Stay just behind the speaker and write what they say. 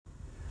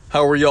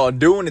How are y'all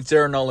doing? It's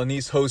Aaron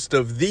Alanis, host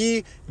of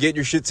the Get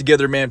Your Shit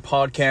Together Man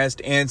podcast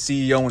and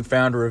CEO and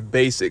founder of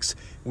Basics.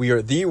 We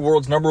are the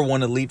world's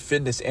 #1 elite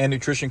fitness and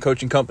nutrition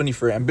coaching company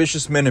for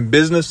ambitious men in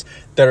business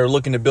that are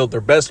looking to build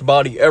their best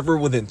body ever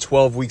within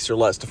 12 weeks or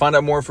less. To find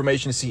out more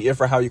information to see if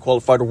or how you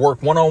qualify to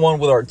work one-on-one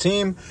with our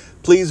team,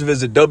 please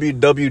visit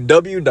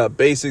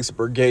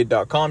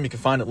www.basicsbrigade.com. You can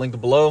find it linked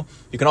below.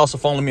 You can also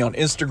follow me on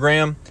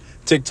Instagram,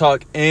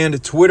 TikTok,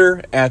 and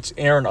Twitter at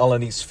Aaron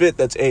Alanis Fit.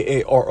 That's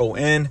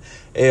AARON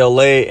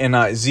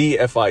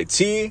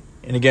ALANIZFIT.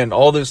 And again,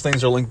 all those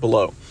things are linked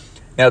below.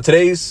 Now,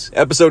 today's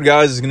episode,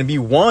 guys, is going to be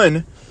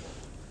one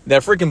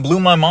that freaking blew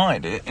my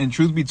mind. And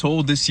truth be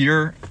told, this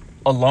year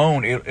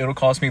alone, it'll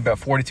cost me about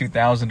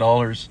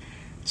 $42,000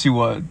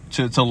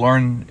 to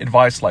learn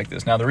advice like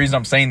this. Now, the reason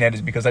I'm saying that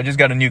is because I just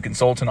got a new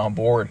consultant on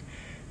board.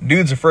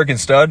 Dude's a freaking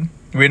stud.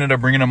 We ended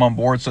up bringing him on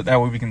board so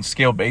that way we can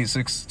scale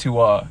Basics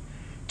to a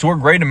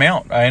great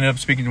amount. I ended up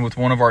speaking with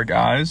one of our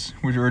guys.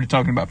 We were already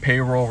talking about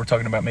payroll. We're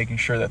talking about making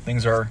sure that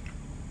things are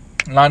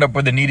lined up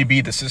where they need to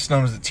be, the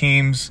systems, the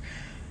teams.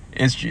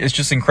 It's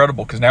just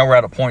incredible because now we're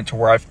at a point to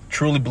where I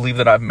truly believe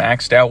that I've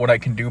maxed out what I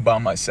can do by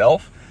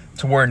myself,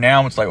 to where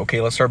now it's like, okay,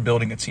 let's start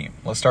building a team.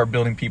 Let's start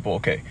building people.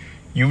 Okay,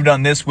 you've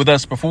done this with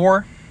us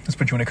before. Let's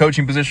put you in a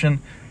coaching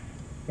position.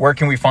 Where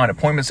can we find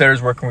appointment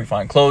setters? Where can we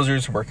find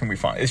closers? Where can we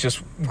find... It's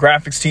just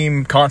graphics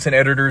team, content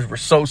editors. We're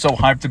so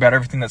hyped about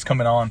everything that's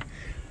coming on.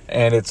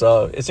 And it's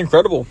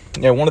incredible.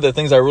 Yeah, one of the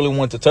things I really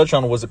wanted to touch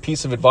on was a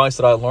piece of advice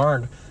that I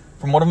learned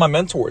from one of my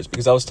mentors,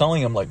 because I was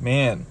telling him, like,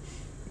 man,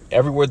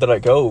 everywhere that I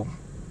go,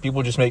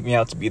 people just make me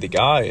out to be the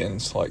guy. And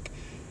it's like,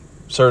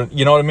 sir,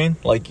 you know what I mean?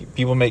 Like,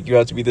 people make you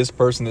out to be this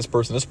person, this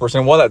person, this person.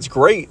 And while that's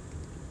great,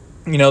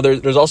 you know,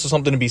 there's also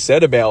something to be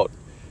said about,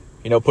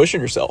 you know, pushing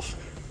yourself.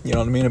 You know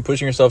what I mean? And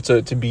pushing yourself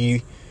to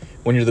be,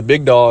 when you're the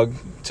big dog,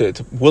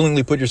 to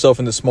willingly put yourself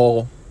in the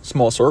small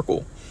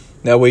circle.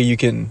 That way you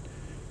can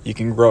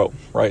grow,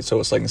 right? So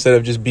it's like, instead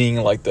of just being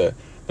like the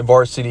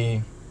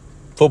varsity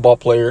football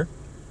player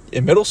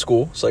in middle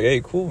school, it's like,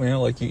 hey, cool, man,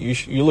 like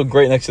you look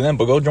great next to them,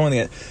 but go join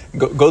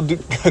go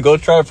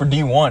try it for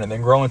D1 and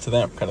then grow into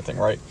them, kind of thing,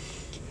 right?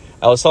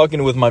 I was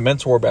talking with my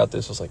mentor about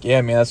this. I was like, yeah,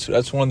 man,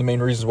 that's one of the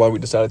main reasons why we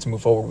decided to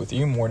move forward with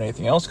you more than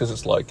anything else, because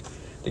it's like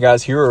the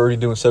guys here are already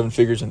doing 7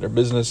 figures in their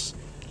business.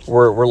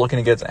 We're looking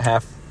to get to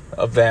half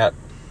of that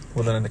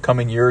within the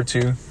coming year or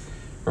two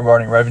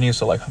regarding revenue.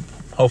 So like,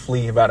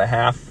 hopefully about a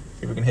half.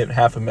 If we can hit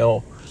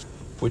 $500,000,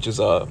 which is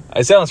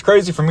it sounds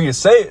crazy for me to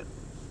say it,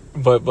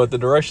 but the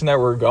direction that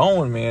we're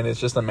going, man, it's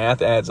just the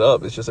math adds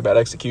up. It's just about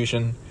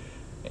execution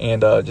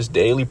and just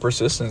daily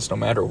persistence, no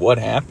matter what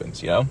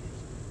happens. You know,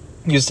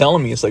 he's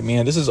telling me, it's like,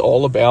 man, this is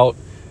all about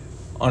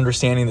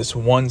understanding this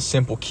one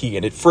simple key,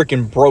 and it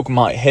freaking broke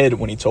my head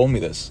when he told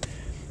me this.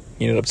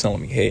 He ended up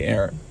telling me, hey,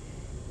 Aaron,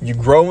 you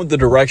grow in the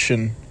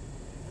direction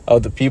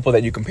of the people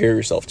that you compare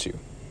yourself to.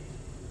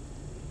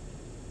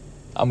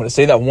 I'm going to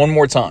say that one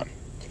more time.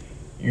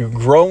 You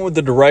grow with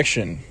the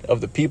direction of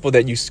the people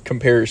that you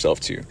compare yourself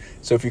to.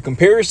 So if you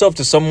compare yourself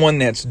to someone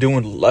that's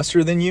doing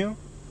lesser than you,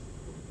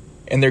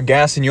 and they're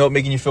gassing you up,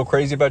 making you feel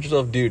crazy about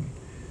yourself, dude,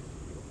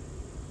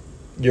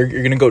 you're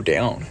going to go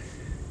down,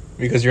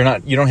 because you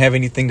don't have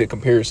anything to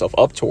compare yourself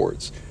up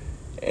towards.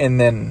 And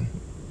then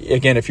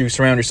again, if you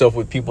surround yourself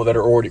with people that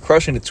are already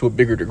crushing it to a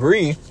bigger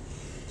degree,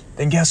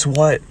 then guess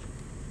what?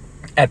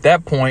 At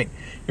that point,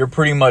 you're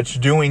pretty much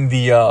doing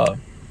the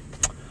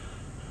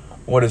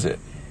what is it?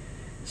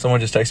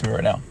 Someone just texted me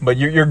right now. But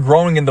you're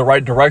growing in the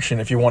right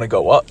direction if you want to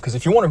go up. Because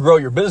if you want to grow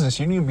your business,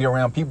 you need to be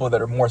around people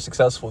that are more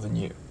successful than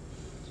you.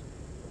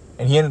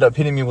 And he ended up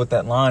hitting me with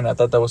that line. I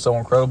thought that was so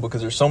incredible,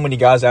 because there's so many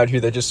guys out here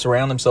that just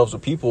surround themselves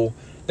with people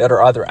that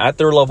are either at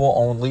their level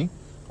only,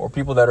 or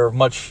people that are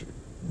much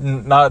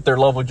not at their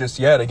level just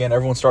yet. Again,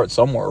 everyone starts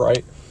somewhere,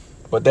 right?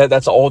 But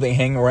that's all they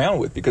hang around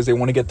with, because they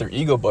want to get their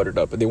ego buttered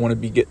up, and they want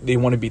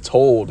to be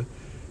told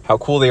how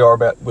cool they are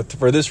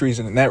for this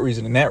reason and that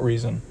reason and that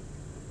reason.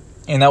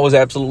 And that was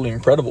absolutely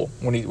incredible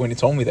when he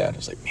told me that. I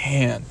was like,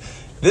 man,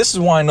 this is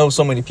why I know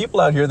so many people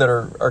out here that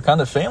are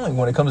kind of failing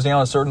when it comes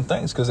down to certain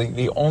things, because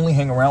they only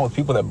hang around with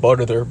people that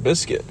butter their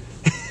biscuit.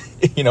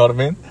 You know what I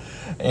mean?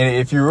 And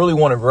if you really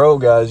want to grow,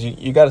 guys,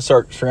 you got to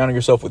start surrounding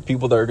yourself with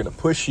people that are going to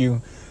push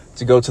you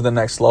to go to the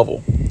next level,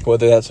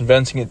 whether that's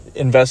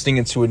investing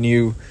into a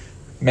new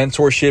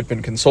mentorship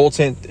and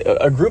consultant,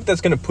 a group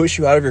that's going to push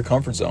you out of your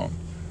comfort zone.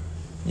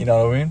 You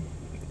know what I mean?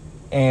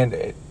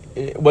 And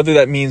whether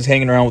that means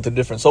hanging around with a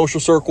different social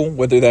circle,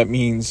 whether that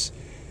means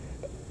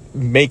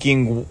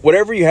making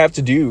whatever you have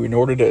to do in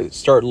order to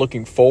start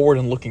looking forward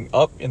and looking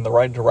up in the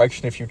right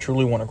direction, if you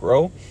truly want to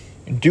grow,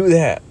 do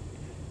that.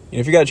 You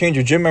know, if you got to change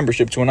your gym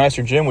membership to a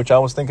nicer gym, which I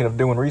was thinking of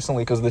doing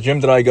recently, because the gym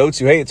that I go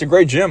to, hey, it's a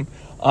great gym.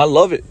 I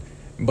love it.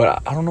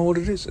 But I don't know what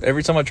it is.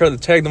 Every time I try to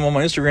tag them on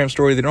my Instagram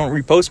story, they don't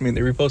repost me.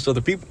 They repost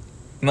other people.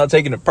 I'm not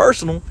taking it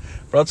personal,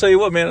 but I'll tell you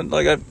what, man,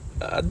 like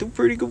I do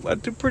pretty good. I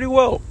do pretty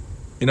well.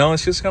 You know,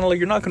 it's just kind of like,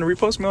 you're not going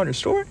to repost me on your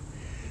story.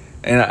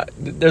 And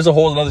there's a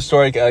whole another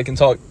story I can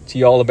talk to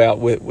y'all about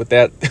with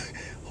that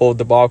whole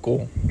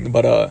debacle.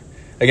 But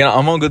again,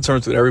 I'm on good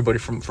terms with everybody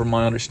from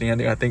my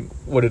understanding. I think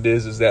what it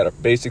is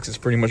that Basics is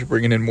pretty much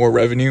bringing in more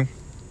revenue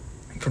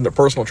from their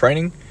personal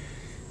training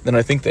than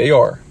I think they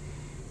are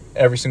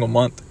every single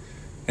month.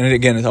 And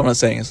again, I'm not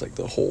saying it's like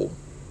the whole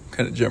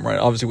kind of gym, right?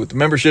 Obviously with the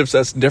memberships,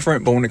 that's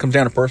different. But when it comes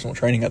down to personal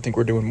training, I think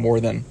we're doing more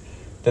than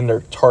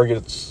their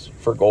targets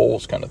for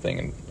goals kind of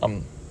thing.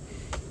 And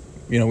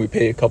we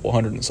pay a couple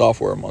 $100 in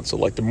software a month. So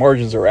like the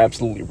margins are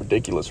absolutely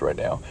ridiculous right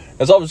now.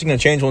 That's obviously going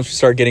to change once we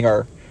start getting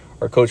our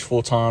coach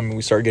full time and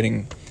we start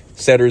getting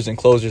setters and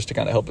closers to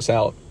kind of help us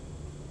out.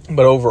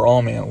 But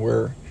overall, man,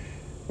 we're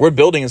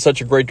building in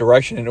such a great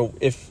direction.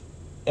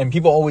 And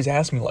people always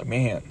ask me like,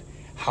 man,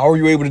 how are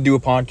you able to do a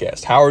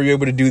podcast? How are you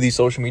able to do these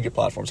social media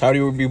platforms? How do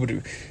you be able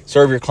to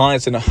serve your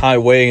clients in a high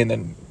way and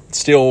then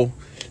still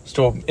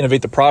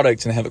innovate the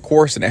products and have a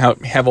course and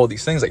have all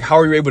these things? Like, how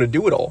are you able to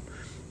do it all?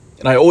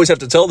 And I always have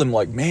to tell them,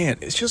 like, man,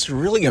 it's just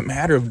really a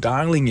matter of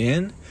dialing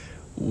in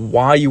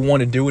why you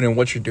want to do it and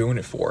what you're doing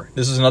it for.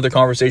 This is another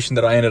conversation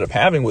that I ended up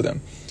having with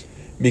him.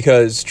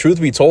 Because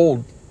truth be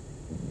told,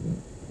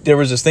 there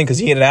was this thing, because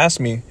he had asked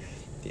me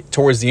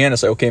towards the end,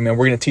 it's like, okay, man,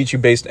 we're going to teach you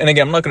based... And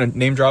again, I'm not going to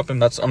name drop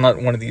him. I'm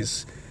not one of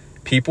these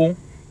people.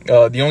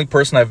 The only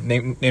person I've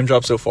name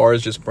dropped so far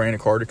is just Brandon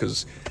Carter,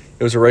 because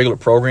it was a regular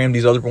program.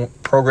 These other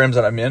programs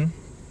that I'm in,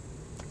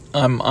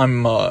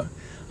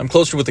 I'm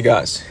closer with the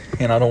guys,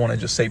 and I don't want to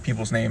just say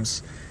people's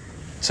names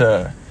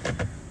to,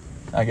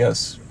 I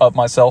guess, up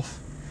myself,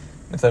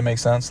 if that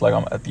makes sense. Like,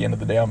 at the end of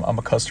the day, I'm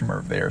a customer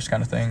of theirs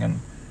kind of thing, and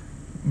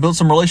build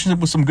some relationship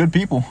with some good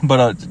people.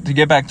 But to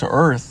get back to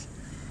earth,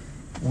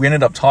 we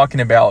ended up talking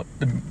about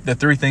the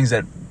three things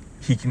that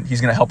he's going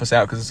to help us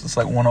out, because it's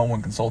like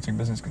one-on-one consulting,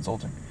 business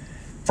consulting.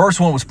 First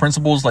one was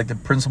principles, like the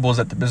principles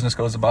that the business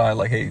goes by,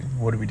 like, hey,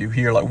 what do we do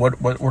here? Like,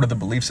 what are the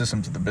belief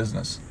systems of the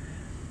business?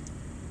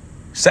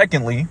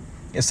 Secondly,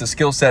 it's the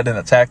skill set and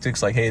the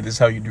tactics, like, hey, this is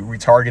how you do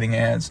retargeting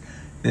ads.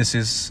 This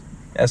is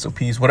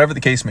SOPs, whatever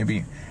the case may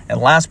be.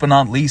 And last but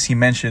not least, he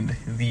mentioned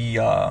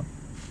the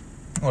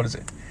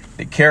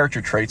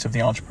character traits of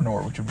the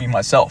entrepreneur, which would be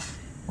myself,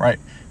 right?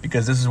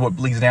 Because this is what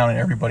bleeds down in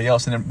everybody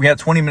else. And then we had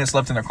 20 minutes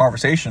left in the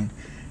conversation,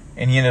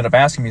 and he ended up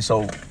asking me,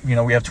 so,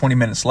 we have 20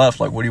 minutes left.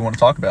 Like, what do you want to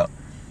talk about?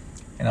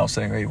 And I was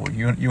saying, hey, well,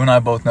 you and I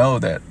both know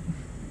that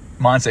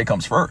mindset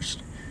comes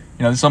first.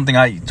 This is something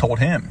I told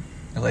him.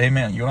 I was like, hey,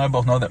 man, you and I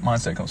both know that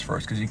mindset comes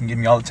first, because you can give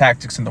me all the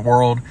tactics in the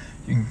world.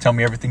 You can tell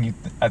me everything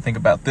I think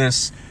about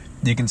this.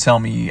 You can tell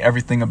me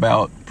everything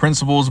about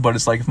principles, but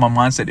it's like if my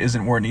mindset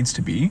isn't where it needs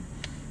to be,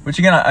 which,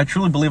 again, I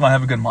truly believe I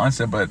have a good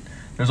mindset, but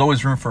there's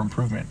always room for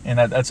improvement. And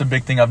that's a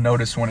big thing I've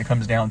noticed when it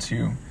comes down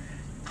to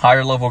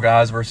higher level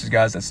guys versus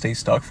guys that stay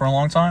stuck for a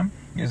long time,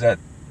 is that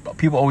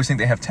people always think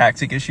they have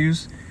tactic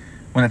issues,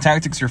 when the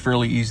tactics are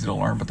fairly easy to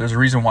learn, but there's a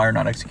reason why you're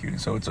not executing.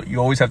 So you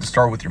always have to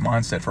start with your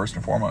mindset first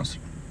and foremost.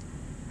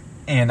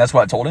 And that's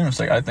what I told him. It's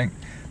like, I think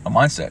my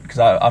mindset, because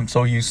I'm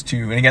so used to,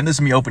 and again, this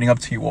is me opening up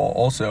to you all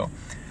also.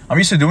 I'm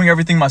used to doing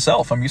everything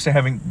myself. I'm used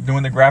to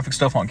doing the graphic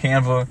stuff on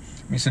Canva.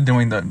 I'm used to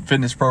doing the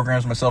fitness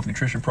programs myself,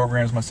 nutrition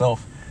programs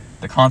myself,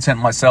 the content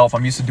myself.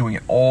 I'm used to doing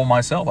it all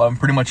myself. I'm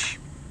pretty much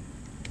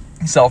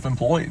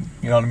self-employed.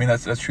 You know what I mean?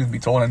 That's truth be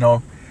told. I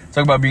know,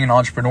 talk about being an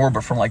entrepreneur,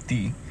 but from like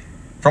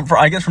from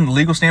the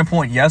legal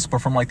standpoint, yes, but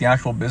from like the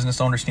actual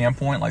business owner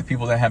standpoint, like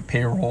people that have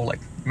payroll, like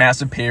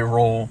massive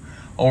payroll,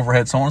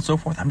 overhead, so on and so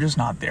forth, I'm just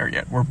not there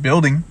yet. We're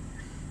building,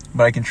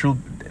 but I can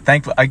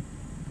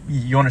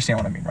you understand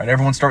what I mean, right?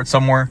 Everyone starts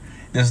somewhere.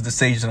 This is the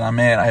stage that I'm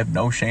at. I have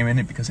no shame in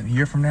it, because in a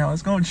year from now,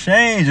 it's going to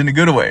change in a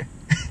good way.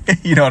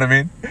 You know what I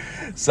mean?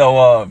 So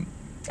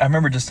I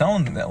remember just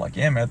telling them that, like,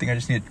 yeah, man, I think I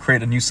just need to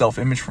create a new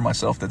self-image for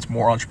myself that's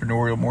more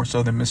entrepreneurial, more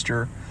so than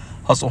Mr.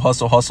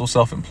 Hustle,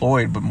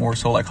 self-employed, but more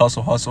so like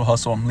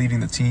hustle. I'm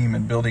leading the team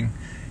and building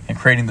and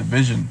creating the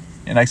vision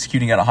and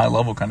executing at a high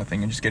level kind of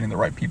thing, and just getting the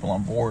right people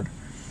on board.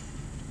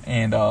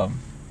 And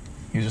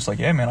he was just like,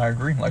 yeah, man, I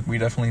agree. Like, we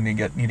definitely need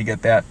to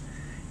get that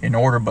in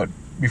order. But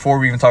before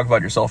we even talk about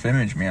your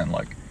self-image, man,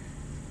 like,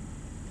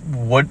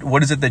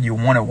 what is it that you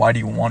want, and why do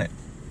you want it?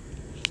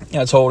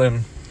 And I told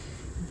him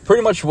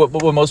pretty much what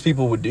most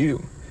people would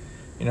do.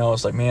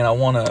 It's like, man, I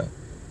want to,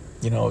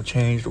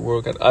 change the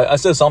world. I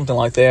said something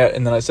like that,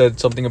 and then I said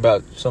something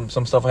about some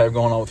stuff I have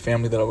going on with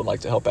family that I would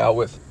like to help out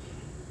with.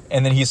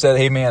 And then he said,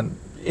 hey, man,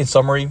 in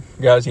summary,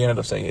 guys, he ended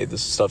up saying, hey,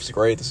 this is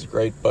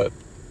great, but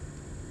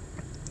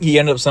he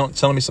ended up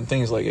telling me some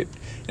things like it.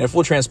 And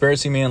full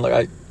transparency, man,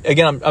 like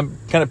I'm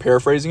kind of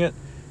paraphrasing it,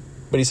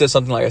 but he said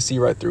something like, I see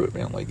right through it,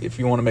 man. Like, if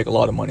you want to make a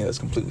lot of money, that's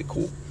completely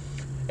cool.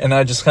 And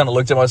I just kind of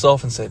looked at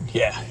myself and said,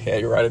 yeah,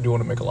 you're right. I do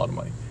want to make a lot of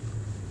money.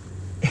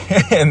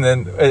 And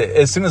then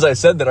as soon as I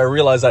said that, I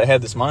realized I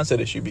had this mindset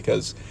issue,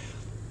 because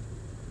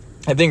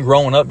I think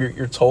growing up,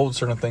 you're told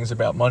certain things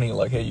about money,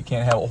 like, hey, you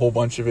can't have a whole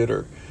bunch of it,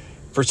 or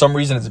for some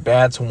reason it's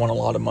bad to want a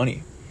lot of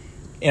money.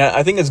 And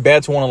I think it's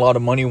bad to want a lot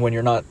of money when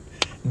you're not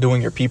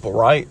doing your people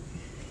right,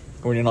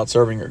 when you're not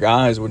serving your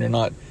guys, when you're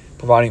not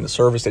providing the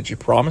service that you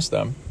promised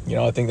them.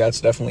 I think that's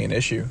definitely an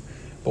issue.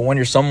 But when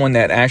you're someone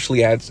that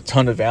actually adds a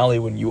ton of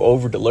value, when you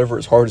over deliver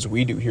as hard as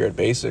we do here at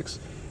Basics,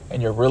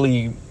 and you're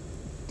really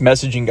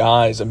messaging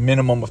guys a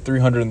minimum of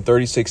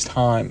 336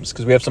 times,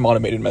 because we have some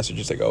automated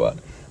messages that go out.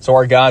 So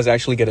our guys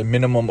actually get a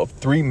minimum of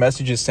 3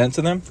 messages sent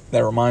to them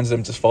that reminds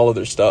them to follow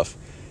their stuff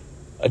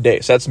a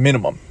day. So that's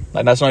minimum.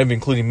 And that's not even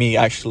including me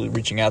actually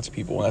reaching out to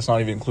people. And that's not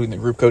even including the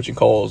group coaching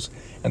calls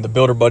and the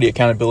Builder Buddy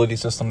accountability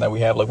system that we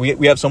have. Like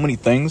we have so many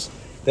things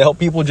that help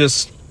people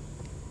just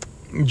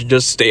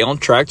stay on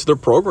track to their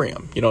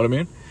program. You know what I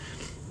mean?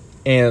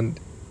 And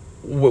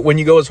when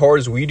you go as hard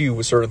as we do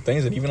with certain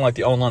things, and even like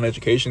the online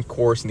education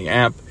course and the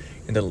app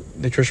and the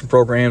nutrition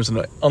programs and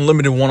the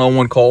unlimited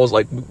one-on-one calls,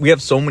 like we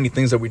have so many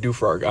things that we do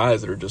for our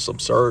guys that are just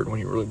absurd when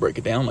you really break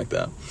it down like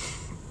that.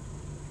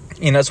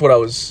 And that's what I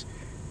was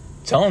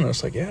telling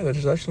us, like, yeah,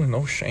 there's actually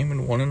no shame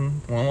in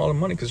wanting a lot of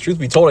money. Because truth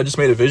be told, I just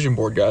made a vision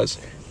board, guys.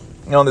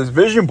 And on this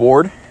vision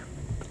board,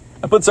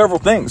 I put several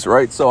things,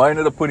 right? So I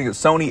ended up putting a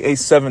Sony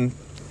a7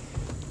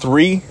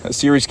 III, a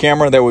series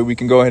camera. That way we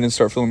can go ahead and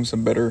start filming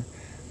some better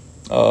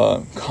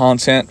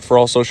content for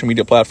all social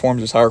media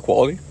platforms. It's higher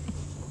quality.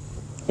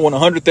 I want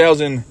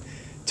 100,000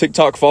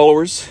 TikTok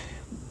followers.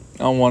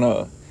 I want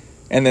to,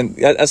 and then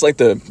that's like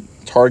the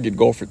target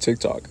goal for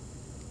TikTok.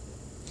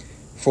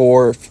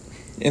 For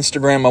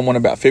Instagram, I want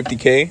about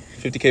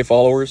 50K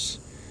followers.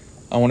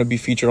 I want to be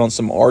featured on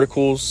some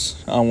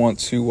articles. I want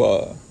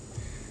to,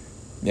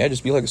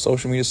 just be like a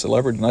social media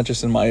celebrity, not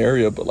just in my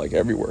area, but like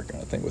everywhere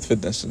kind of thing with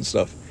fitness and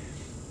stuff.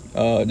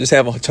 Just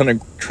have a ton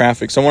of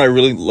traffic. Someone I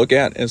really look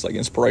at as like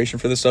inspiration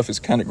for this stuff is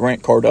kind of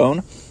Grant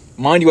Cardone.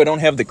 Mind you, I don't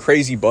have the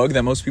crazy bug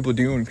that most people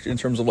do in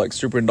terms of like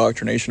super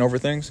indoctrination over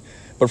things.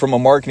 But from a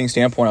marketing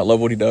standpoint, I love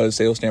what he does.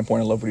 Sales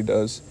standpoint, I love what he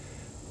does.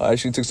 I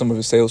actually took some of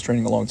his sales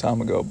training a long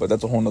time ago, but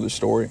that's a whole nother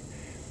story.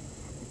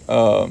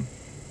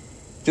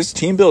 Just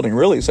team building,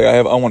 really. So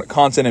I want a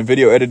content and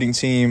video editing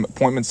team,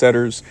 appointment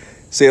setters,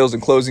 sales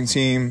and closing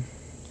team.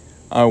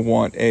 I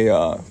want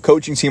a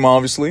coaching team,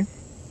 obviously.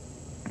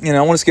 And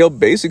I want to scale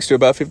basics to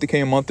about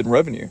 50K a month in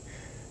revenue.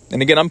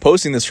 And again, I'm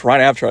posting this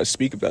right after I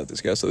speak about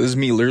this, guys. So this is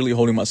me literally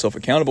holding myself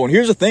accountable. And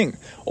here's the thing.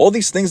 All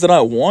these things that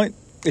I want,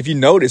 if you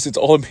notice, it's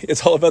all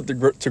about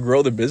to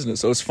grow the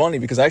business. So it's funny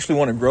because I actually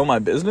want to grow my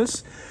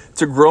business.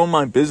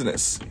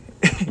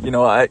 You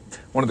know,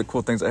 one of the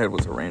cool things I had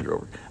was a Range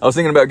Rover. I was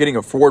thinking about getting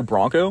a Ford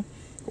Bronco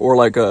or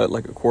like a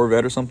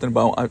Corvette or something,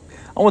 but I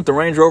want the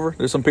Range Rover.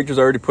 There's some pictures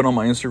I already put on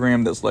my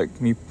Instagram that's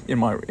like me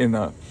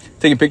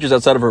taking pictures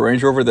outside of a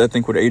Range Rover that I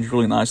think would age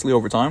really nicely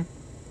over time.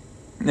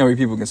 That way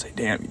people can say,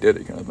 damn, you did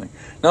it, kind of thing.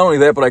 Not only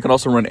that, but I can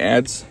also run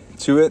ads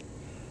to it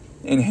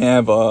and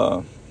have,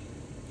 I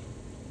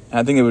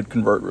think it would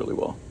convert really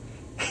well.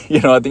 You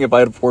know, I think if I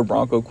had a Ford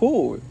Bronco,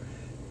 cool,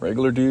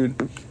 regular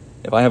dude.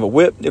 If I have a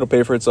whip, it'll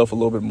pay for itself a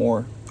little bit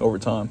more over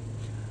time.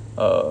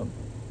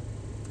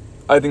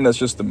 I think that's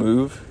just the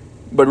move.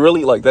 But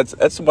really, like,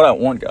 that's what I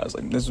want, guys.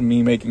 Like, this is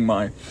me making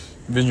my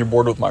vision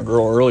board with my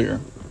girl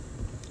earlier.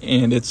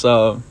 And it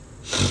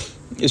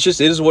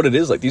is what it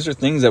is. Like, these are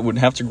things that would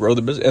have to grow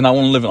the business. And I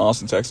want to live in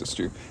Austin, Texas,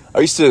 too.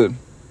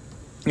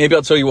 Maybe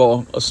I'll tell you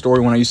all a story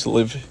when I used to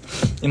live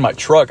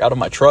out of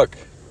my truck,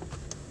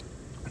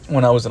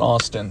 when I was in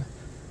Austin.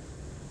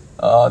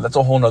 That's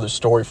a whole nother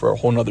story for a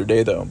whole nother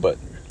day, though. But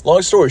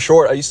long story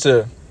short, I used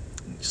to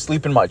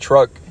sleep in my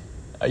truck.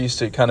 I used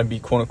to kind of be,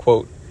 quote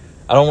unquote,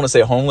 I don't want to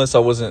say homeless. I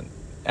wasn't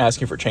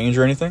asking for change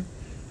or anything.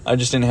 I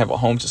just didn't have a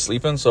home to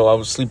sleep in. So I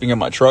was sleeping in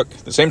my truck,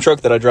 the same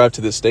truck that I drive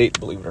to this state,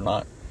 believe it or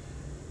not.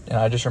 And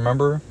I just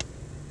remember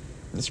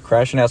just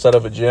crashing outside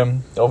of a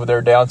gym over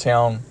there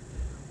downtown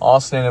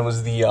Austin. It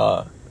was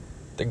the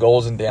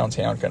Goals in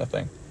downtown kind of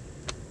thing.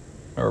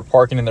 They were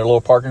parking in their little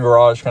parking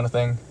garage kind of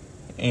thing.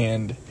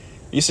 And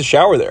I used to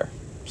shower there.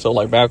 So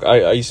like back,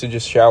 I used to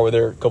just shower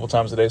there a couple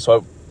times a day.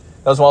 So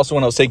that was also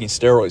when I was taking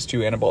steroids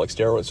too, anabolic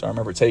steroids. So I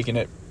remember taking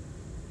it.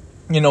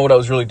 You know what I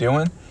was really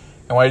doing?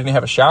 And when I didn't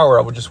have a shower,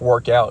 I would just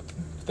work out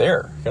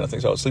there kind of thing.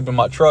 So I would sleep in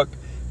my truck,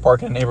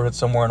 park in a neighborhood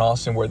somewhere in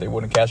Austin where they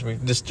wouldn't catch me.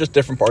 Just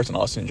different parts in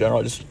Austin in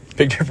general. I just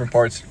pick different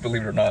parts,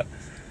 believe it or not.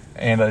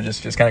 And I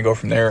just kind of go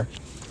from there.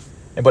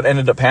 And what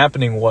ended up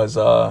happening was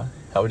I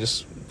would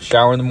just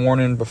shower in the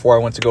morning before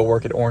I went to go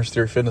work at Orange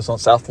Theory Fitness on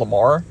South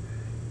Lamar.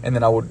 And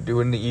then I would do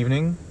it in the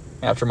evening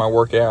after my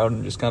workout,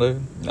 and just kind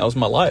of, that was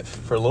my life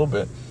for a little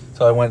bit.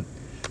 So I went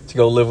to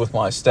go live with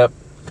my step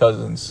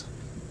cousins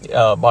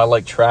by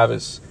Lake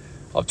Travis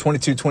of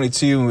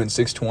 2222 and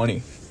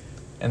 620.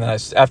 And then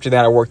after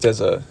that, I worked as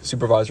a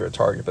supervisor at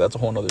Target, but that's a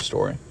whole nother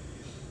story.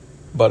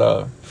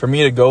 But for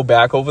me to go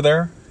back over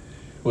there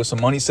with some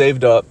money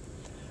saved up,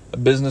 a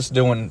business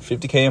doing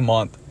 50K a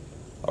month,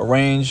 a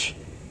range,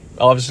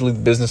 obviously the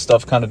business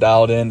stuff kind of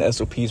dialed in,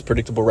 SOPs,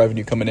 predictable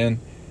revenue coming in.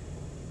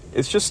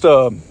 It's just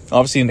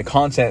obviously in the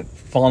content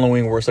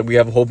following where it's like we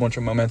have a whole bunch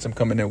of momentum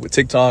coming in with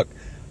TikTok,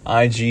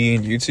 IG,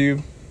 and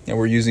YouTube. And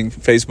we're using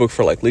Facebook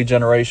for like lead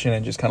generation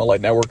and just kind of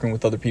like networking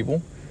with other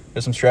people.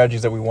 There's some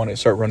strategies that we want to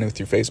start running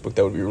through Facebook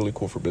that would be really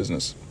cool for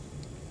business.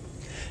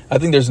 I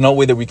think there's no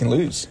way that we can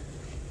lose,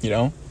 you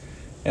know?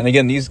 And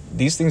again, these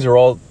things are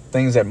all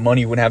things that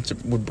money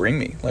would bring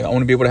me. Like I want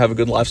to be able to have a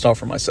good lifestyle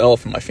for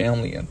myself and my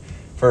family and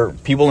for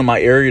people in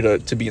my area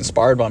to be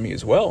inspired by me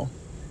as well,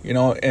 you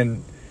know?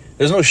 And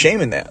there's no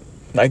shame in that.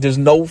 Like, there's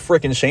no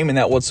freaking shame in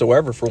that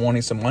whatsoever for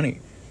wanting some money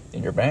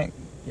in your bank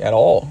at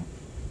all.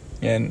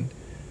 And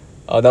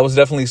that was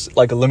definitely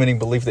like a limiting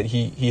belief that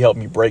he helped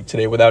me break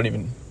today without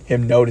even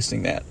him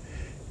noticing that.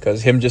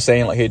 Because him just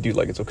saying like, hey, dude,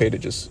 like, it's okay to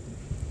just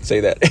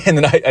say that. And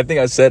then I think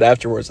I said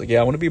afterwards, like,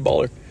 yeah, I want to be a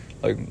baller.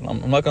 Like,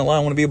 I'm not going to lie, I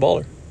want to be a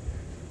baller.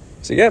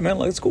 So yeah, man,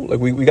 like, it's cool. Like,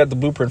 we got the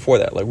blueprint for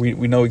that. Like,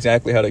 we know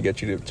exactly how to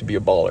get you to be a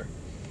baller.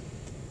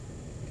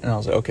 And I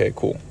was like, okay,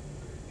 cool.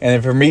 And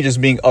then for me, just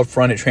being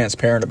upfront and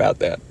transparent about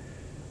that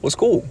was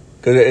cool.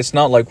 Because it's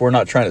not like we're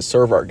not trying to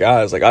serve our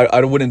guys. Like,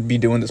 I wouldn't be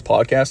doing this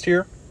podcast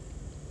here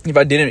if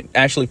I didn't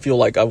actually feel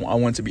like I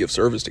wanted to be of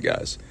service to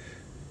guys.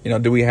 You know,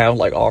 do we have,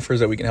 like, offers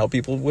that we can help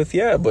people with?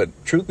 Yeah, but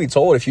truth be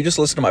told, if you just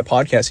listen to my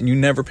podcast and you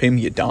never pay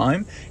me a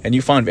dime and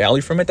you find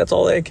value from it, that's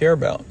all I care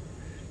about.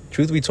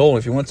 Truth be told,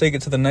 if you want to take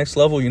it to the next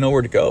level, you know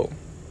where to go.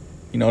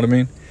 You know what I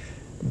mean?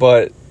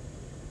 But,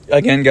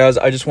 again, guys,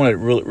 I just want to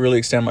really, really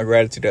extend my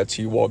gratitude out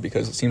to you all,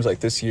 because it seems like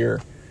this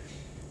year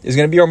is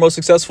going to be our most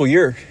successful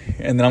year.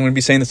 And then I'm going to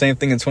be saying the same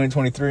thing in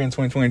 2023 and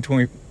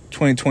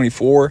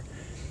 2024.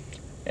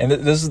 And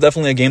this is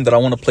definitely a game that I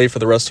want to play for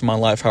the rest of my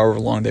life, however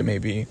long that may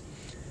be.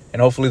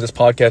 And hopefully this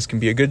podcast can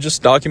be a good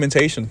just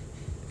documentation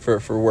for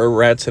where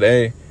we're at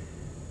today.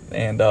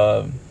 And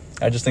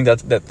I just think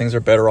that things are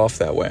better off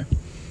that way.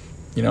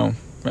 You know,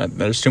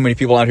 there's too many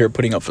people out here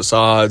putting up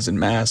facades and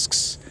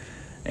masks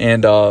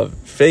and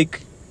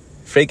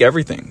fake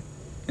everything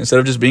instead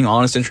of just being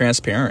honest and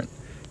transparent.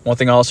 One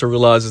thing I also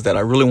realize is that I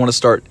really want to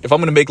start, if I'm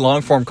going to make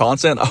long-form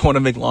content, I want to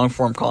make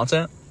long-form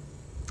content.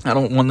 I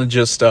don't want to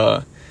just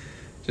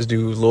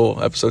do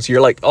little episodes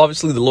here. Like,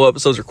 obviously the little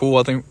episodes are cool.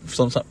 I think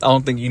sometimes I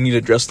don't think you need to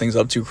dress things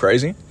up too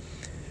crazy,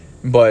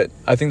 but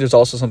I think there's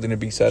also something to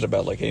be said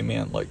about, like, hey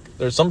man, like,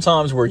 there's some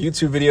times where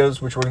YouTube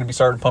videos, which we're going to be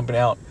starting pumping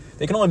out,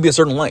 they can only be a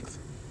certain length,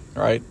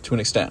 right? To an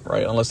extent,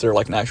 right? Unless they're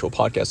like an actual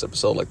podcast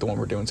episode like the one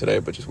we're doing today,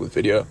 but just with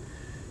video.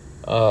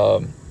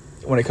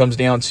 When it comes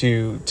down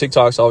to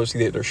TikToks,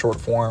 obviously they're short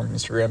form.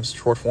 Instagram's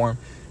short form.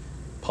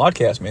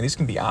 Podcasts, man, these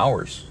can be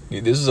hours.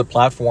 This is a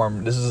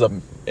platform. This is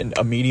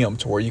a medium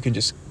to where you can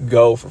just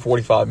go for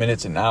 45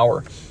 minutes, an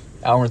hour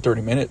and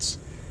 30 minutes,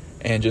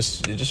 and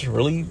just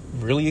really,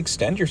 really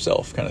extend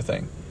yourself, kind of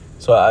thing.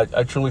 So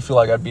I truly feel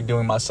like I'd be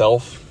doing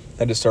myself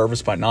a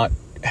disservice by not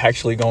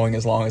actually going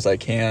as long as I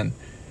can.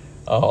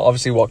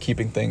 Obviously, while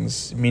keeping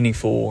things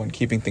meaningful and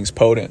keeping things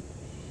potent.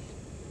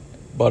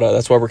 But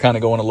that's why we're kind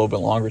of going a little bit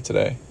longer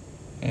today.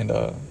 And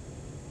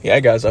yeah,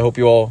 guys, I hope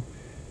you all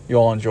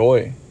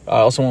enjoy.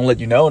 I also want to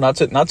let you know not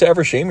to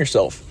ever shame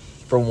yourself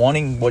for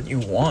wanting what you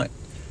want.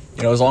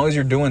 You know, as long as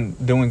you're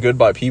doing good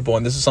by people,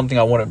 and this is something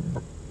I want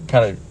to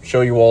kind of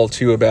show you all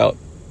too about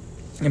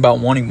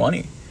wanting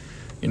money.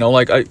 You know,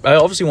 like I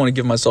obviously want to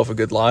give myself a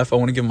good life. I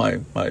want to give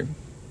my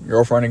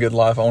girlfriend a good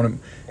life. I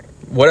want to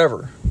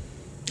whatever.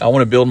 I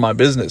want to build my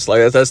business.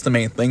 Like that's the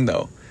main thing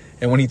though.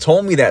 And when he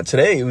told me that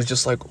today, it was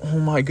just like, oh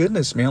my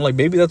goodness, man. Like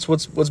maybe that's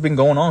what's been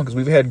going on, because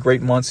we've had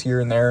great months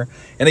here and there.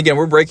 And again,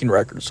 we're breaking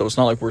records, so it's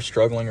not like we're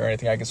struggling or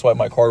anything. I can swipe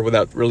my card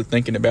without really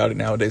thinking about it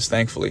nowadays,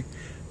 thankfully.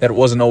 That it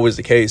wasn't always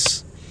the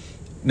case.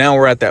 Now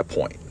we're at that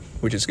point,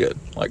 which is good.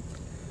 Like,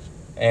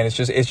 and it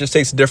just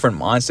takes a different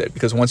mindset,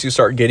 because once you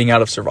start getting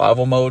out of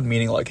survival mode,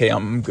 meaning like, hey,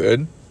 I'm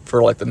good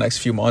for like the next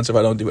few months if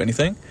I don't do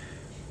anything.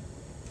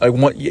 Like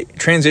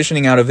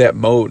transitioning out of that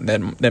mode,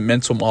 that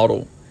mental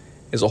model,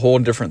 is a whole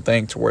different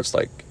thing, to where it's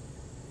like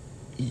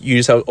you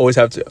just always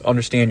have to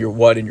understand your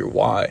what and your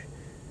why.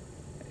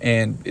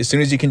 And as soon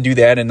as you can do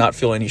that and not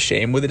feel any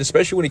shame with it,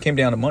 especially when it came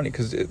down to money,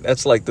 because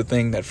that's like the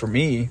thing that for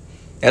me,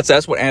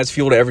 that's what adds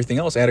fuel to everything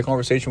else. I had a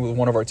conversation with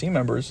one of our team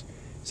members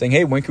saying,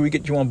 hey, when can we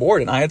get you on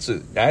board? And I had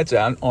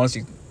to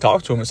honestly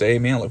talk to him and say, hey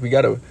man, like we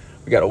gotta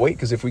wait,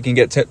 because if we can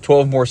get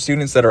 12 more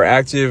students that are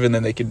active, and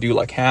then they can do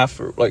like half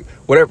or like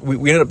whatever,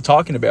 we ended up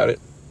talking about it.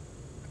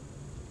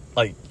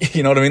 Like,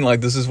 you know what I mean? Like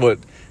this is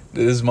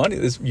money.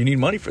 You need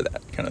money for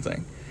that kind of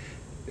thing.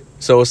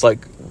 So it's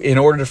like, in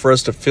order for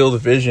us to feel the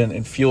vision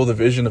and feel the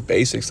vision of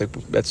Basics, like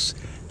that's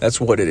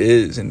what it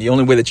is. And the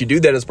only way that you do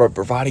that is by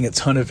providing a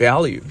ton of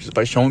value, just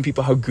by showing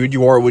people how good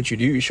you are at what you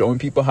do, showing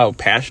people how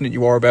passionate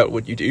you are about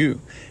what you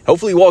do.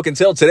 Hopefully you all can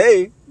tell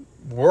today,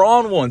 we're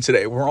on one.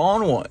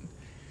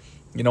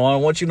 You know, I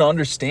want you to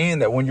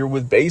understand that when you're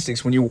with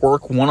Basics, when you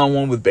work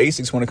one-on-one with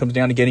Basics, when it comes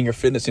down to getting your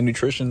fitness and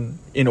nutrition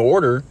in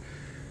order,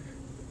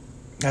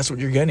 that's what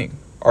you're getting.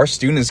 Our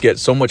students get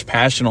so much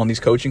passion on these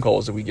coaching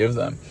calls that we give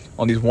them,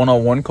 on these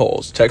one-on-one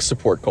calls, tech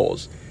support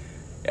calls,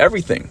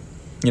 everything.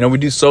 You know, we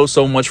do so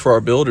much for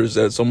our builders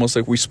that it's almost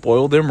like we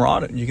spoil them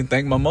rotten. You can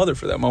thank my mother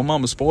for that. My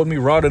mama spoiled me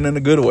rotten in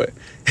a good way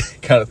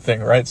kind of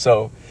thing, right?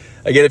 So,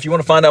 again, if you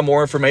want to find out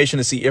more information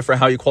to see if or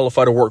how you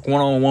qualify to work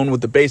one-on-one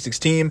with the Basics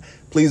team,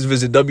 please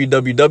visit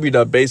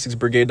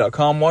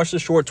www.basicsbrigade.com. Watch the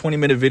short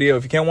 20-minute video.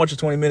 If you can't watch a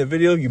 20-minute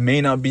video, you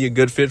may not be a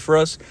good fit for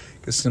us,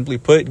 because simply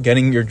put,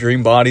 getting your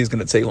dream body is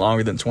going to take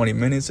longer than 20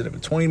 minutes. And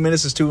if 20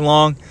 minutes is too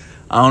long,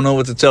 I don't know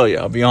what to tell you.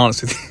 I'll be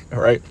honest with you,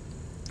 all right?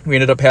 We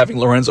ended up having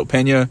Lorenzo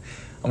Pena.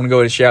 I'm going to go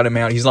ahead and shout him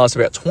out. He's lost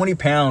about 20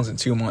 pounds in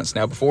 2 months.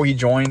 Now, before he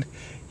joined,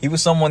 he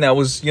was someone that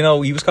was, he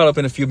was caught up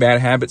in a few bad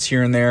habits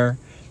here and there.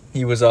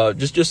 He was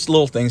just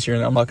little things here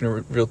and there. I'm not going to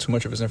reveal too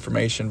much of his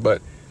information,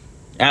 but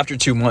after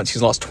 2 months,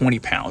 he's lost 20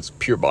 pounds,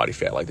 pure body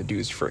fat. Like, the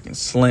dude's freaking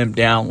slimmed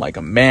down like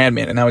a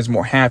madman. And now he's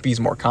more happy. He's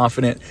more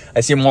confident. I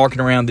see him walking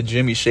around the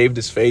gym. He shaved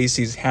his face.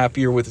 He's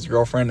happier with his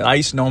girlfriend. And I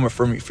used to know him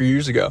from a few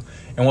years ago.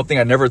 And one thing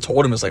I never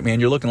told him is like, man,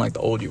 you're looking like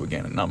the old you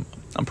again. And I'm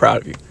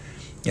proud of you.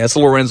 Yeah, that's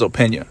Lorenzo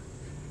Pena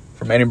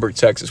from Edinburgh,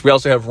 Texas. We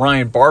also have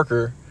Ryan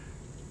Barker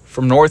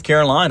from North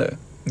Carolina.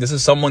 This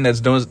is someone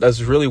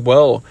that's really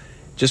well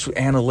just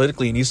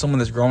analytically, and he's someone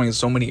that's growing in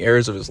so many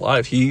areas of his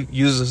life. He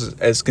uses us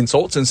as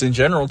consultants in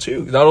general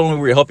too. Not only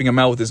were we helping him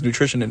out with his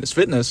nutrition and his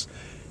fitness,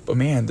 but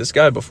man, this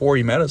guy, before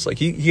he met us, like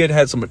he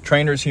had some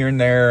trainers here and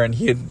there, and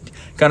he had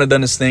kind of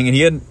done his thing, and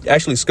he had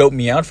actually scoped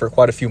me out for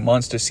quite a few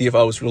months to see if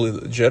I was really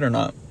legit or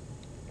not.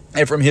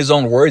 And from his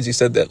own words, he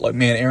said that, like,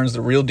 man, Aaron's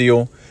the real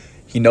deal.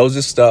 He knows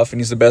his stuff,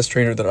 and he's the best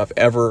trainer that I've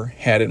ever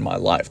had in my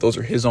life. Those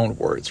are his own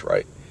words,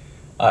 right?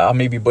 I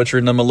may be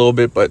butchering them a little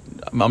bit, but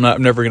I'm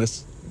never going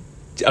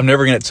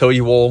to tell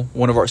you all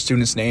one of our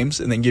students' names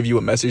and then give you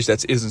a message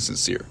that isn't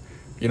sincere.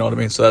 You know what I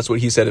mean? So that's what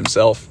he said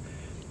himself.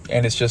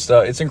 And it's just,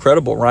 it's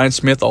incredible. Ryan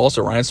Smith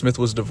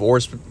was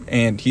divorced,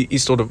 and he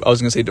still, I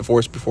was going to say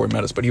divorced before he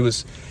met us, but he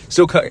was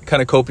still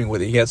kind of coping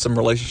with it. He had some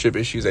relationship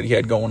issues that he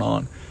had going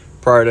on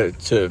prior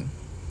to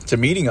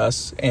meeting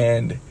us.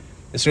 And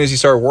as soon as he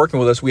started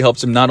working with us, we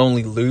helped him not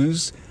only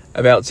lose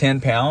about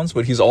 10 pounds,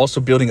 but he's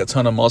also building a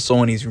ton of muscle,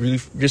 and he's really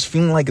just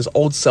feeling like his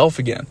old self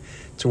again,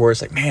 to where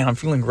it's like, man, I'm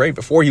feeling great.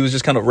 Before, he was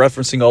just kind of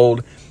referencing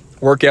old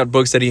workout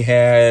books that he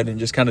had and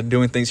just kind of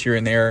doing things here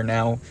and there.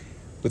 Now,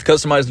 with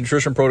customized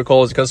nutrition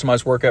protocols, a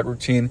customized workout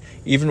routine,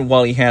 even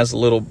while he has a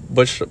little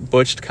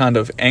butched kind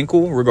of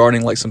ankle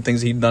regarding like some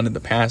things he'd done in the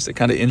past that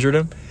kind of injured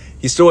him,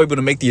 he's still able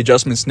to make the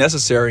adjustments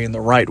necessary in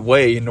the right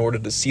way in order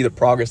to see the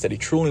progress that he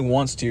truly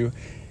wants to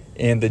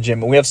in the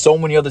gym. And we have so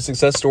many other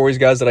success stories,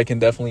 guys, that I can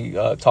definitely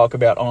talk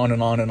about on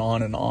and on and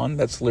on and on.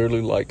 That's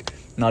literally like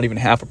not even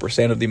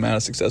 0.5% of the amount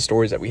of success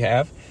stories that we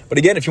have. But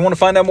again, if you want to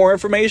find out more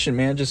information,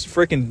 man, just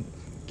freaking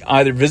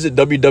either visit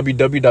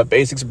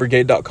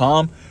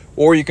www.basicsbrigade.com,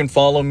 or you can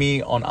follow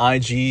me on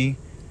IG,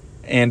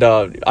 and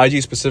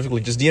IG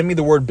specifically, just DM me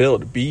the word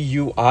build,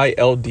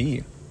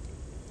 BUILD.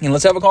 And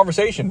let's have a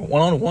conversation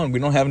one-on-one. We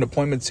don't have an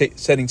appointment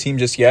setting team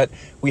just yet.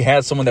 We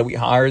had someone that we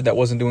hired that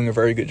wasn't doing a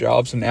very good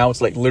job. So now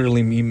it's like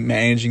literally me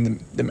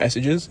managing the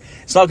messages.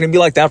 It's not going to be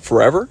like that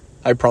forever.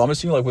 I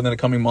promise you, like within the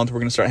coming month, we're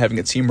going to start having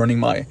a team running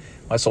my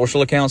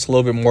social accounts a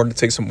little bit more to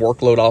take some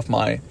workload off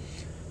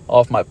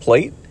my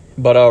plate.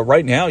 But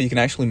right now you can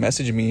actually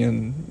message me,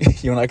 and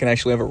you and I can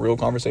actually have a real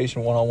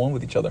conversation one-on-one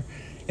with each other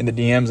in the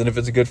DMs. And if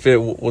it's a good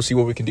fit, we'll see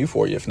what we can do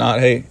for you. If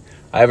not, hey,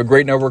 I have a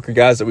great network of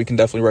guys that we can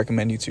definitely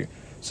recommend you to.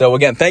 So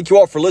again, thank you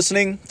all for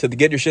listening to the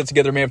Get Your Shit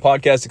Together Man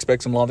podcast.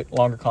 Expect some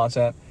longer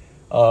content.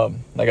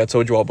 Like I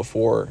told you all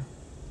before,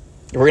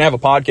 if we're going to have a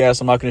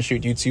podcast, I'm not going to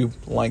shoot YouTube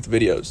length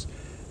videos.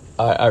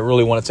 I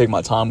really want to take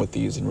my time with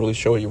these and really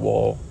show you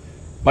all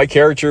my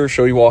character,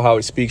 show you all how I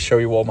speak, show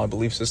you all my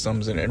belief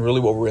systems, and really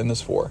what we're in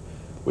this for.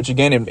 Which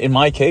again, in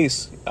my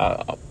case,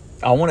 I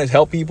want to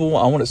help people.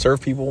 I want to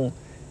serve people.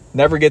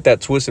 Never get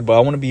that twisted, but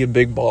I want to be a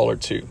big baller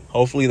too.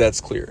 Hopefully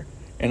that's clear.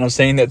 And I'm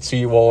saying that to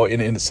you all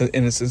in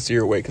a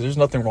sincere way, because there's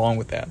nothing wrong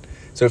with that.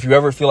 So if you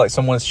ever feel like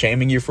someone's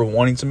shaming you for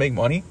wanting to make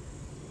money,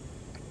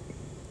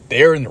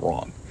 they're in the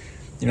wrong.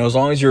 You know, as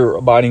long as you're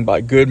abiding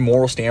by good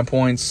moral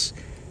standpoints,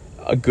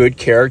 a good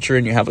character,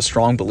 and you have a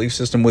strong belief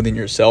system within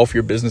yourself,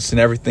 your business,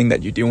 and everything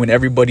that you do, and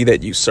everybody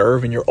that you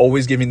serve, and you're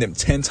always giving them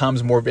 10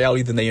 times more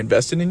value than they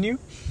invested in you,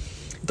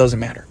 it doesn't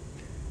matter.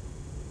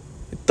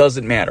 It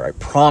doesn't matter. I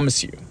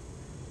promise you.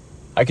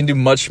 I can do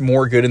much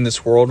more good in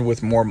this world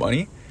with more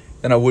money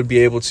than I would be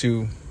able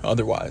to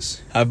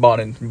otherwise. I've bought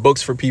in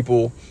books for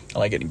people. I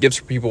like getting gifts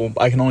for people.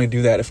 I can only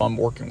do that if I'm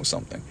working with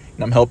something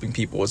and I'm helping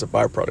people as a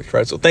byproduct,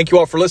 right? So thank you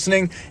all for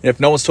listening. And if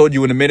no one's told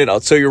you in a minute,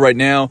 I'll tell you right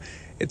now,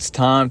 it's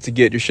time to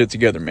get your shit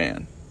together,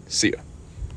 man. See ya.